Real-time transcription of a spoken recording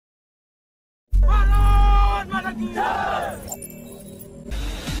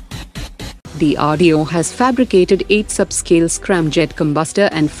DRDO has fabricated 8 subscale scramjet combustor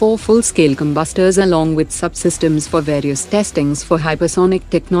and 4 full-scale combustors along with subsystems for various testings for hypersonic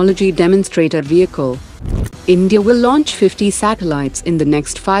technology demonstrator vehicle. India will launch 50 satellites in the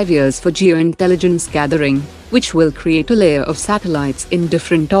next 5 years for geointelligence gathering, which will create a layer of satellites in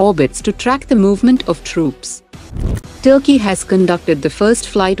different orbits to track the movement of troops. Turkey has conducted the first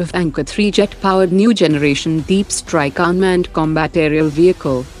flight of Anka-III jet-powered new generation deep strike unmanned combat aerial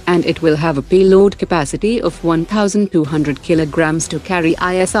vehicle, and it will have a payload capacity of 1,200 kilograms to carry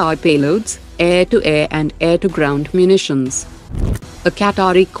ISR payloads, air-to-air and air-to-ground munitions. A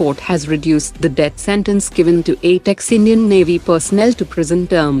Qatari court has reduced the death sentence given to 8 ex-Indian Navy personnel to prison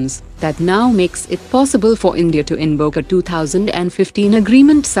terms. That now makes it possible for India to invoke a 2015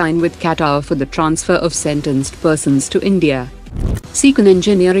 agreement signed with Qatar for the transfer of sentenced persons to India. Seacon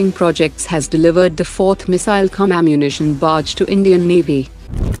Engineering Projects has delivered the 4th missile-cum-ammunition barge to Indian Navy.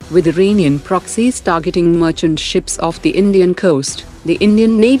 With Iranian proxies targeting merchant ships off the Indian coast, the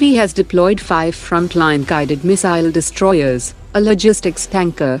Indian Navy has deployed 5 frontline guided missile destroyers, a logistics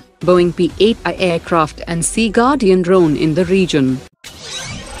tanker, Boeing P-8I aircraft and Sea Guardian drone in the region.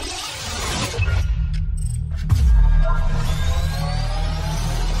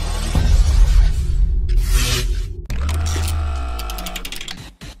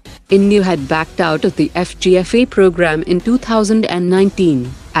 India had backed out of the FGFA program in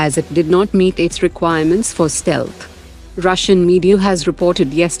 2019, as it did not meet its requirements for stealth. Russian media has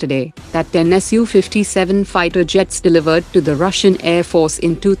reported yesterday that 10 Su-57 fighter jets delivered to the Russian Air Force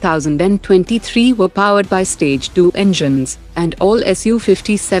in 2023 were powered by Stage 2 engines, and all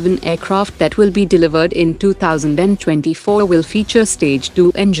Su-57 aircraft that will be delivered in 2024 will feature Stage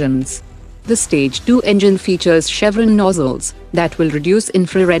 2 engines. The Stage 2 engine features chevron nozzles that will reduce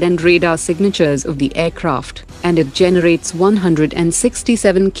infrared and radar signatures of the aircraft, and it generates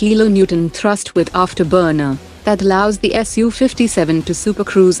 167 kN thrust with afterburner that allows the Su-57 to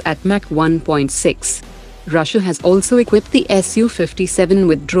supercruise at Mach 1.6. Russia has also equipped the Su-57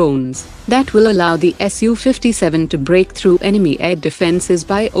 with drones that will allow the Su-57 to break through enemy air defenses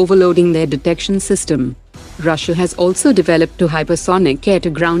by overloading their detection system. Russia has also developed a hypersonic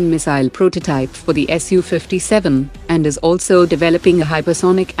air-to-ground missile prototype for the Su-57 and is also developing a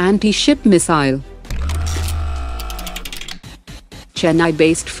hypersonic anti-ship missile.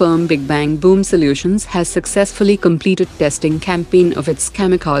 Chennai-based firm Big Bang Boom Solutions has successfully completed testing campaign of its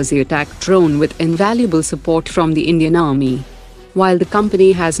Kamikaze attack drone with invaluable support from the Indian Army. While the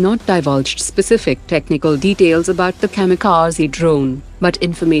company has not divulged specific technical details about the Kamikaze drone, but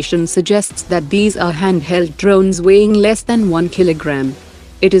information suggests that these are handheld drones weighing less than 1 kilogram.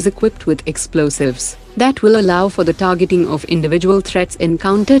 It is equipped with explosives that will allow for the targeting of individual threats in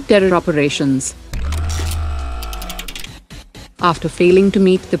counter-terror operations. After failing to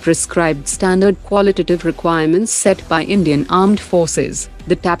meet the prescribed standard qualitative requirements set by Indian Armed Forces,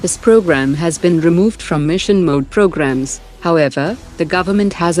 the TAPIS program has been removed from mission mode programs. However, the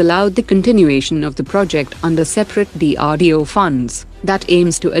government has allowed the continuation of the project under separate DRDO funds that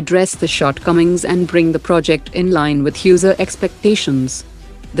aims to address the shortcomings and bring the project in line with user expectations.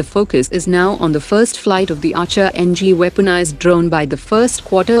 The focus is now on the first flight of the Anka-III weaponized drone by the first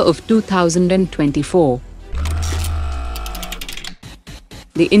quarter of 2024.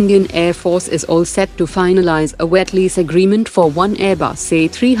 The Indian Air Force is all set to finalize a wet lease agreement for one Airbus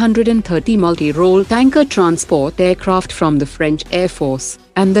A330 multi-role tanker transport aircraft from the French Air Force,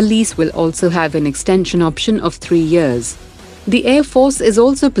 and the lease will also have an extension option of 3 years. The Air Force is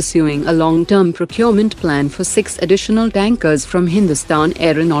also pursuing a long-term procurement plan for 6 additional tankers from Hindustan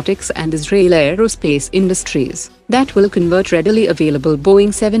Aeronautics and Israel Aerospace Industries that will convert readily available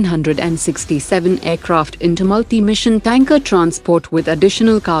Boeing 767 aircraft into multi-mission tanker transport with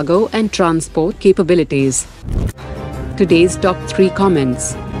additional cargo and transport capabilities. Today's top 3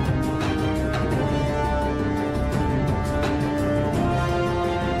 comments.